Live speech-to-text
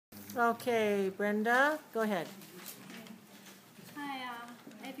Okay, Brenda, go ahead. Hi,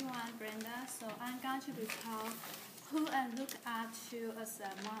 everyone, Brenda. So I'm going to recall who I look up to as a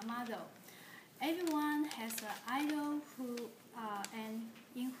model. Everyone has an idol who and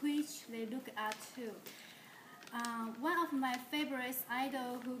in which they look up to. One of my favorite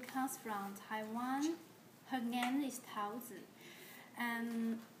idols who comes from Taiwan, her name is Tao Zi,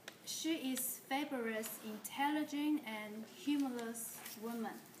 and she is fabulous, intelligent, and humorous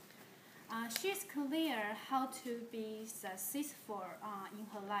woman. She is clear how to be successful in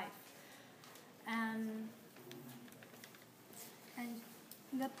her life, and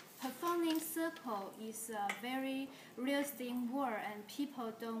the performing circle is a very realistic word, and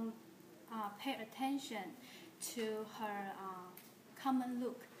people don't pay attention to her common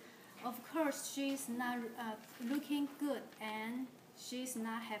look. Of course, she's not looking good, and she's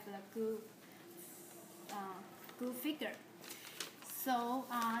not having a good figure. So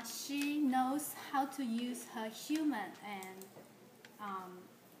she knows how to use her humor and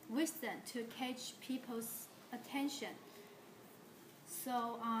wisdom to catch people's attention.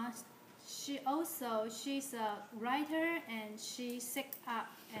 So she's a writer, and she set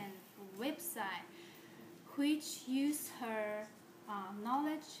up a website which use her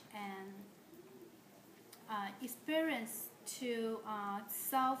knowledge and experience to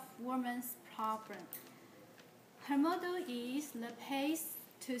solve women's problems. Her motto is the pace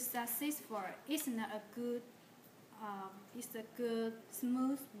to successful isn't a good, it's a good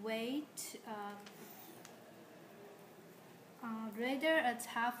smooth way to rather a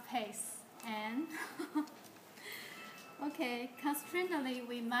tough pace. And okay, constantly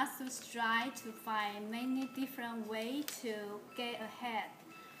we must strive to find many different ways to get ahead.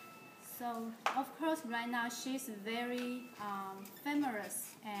 So of course right now she's very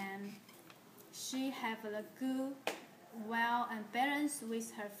famous, and she have a good, well and balance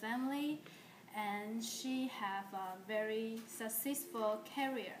with her family, and she have a very successful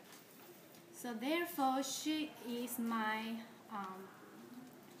career. So therefore she is my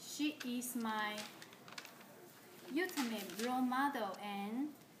ultimate role model,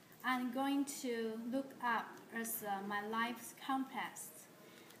 and I'm going to look up as my life's compass.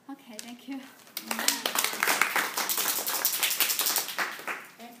 Okay, thank you.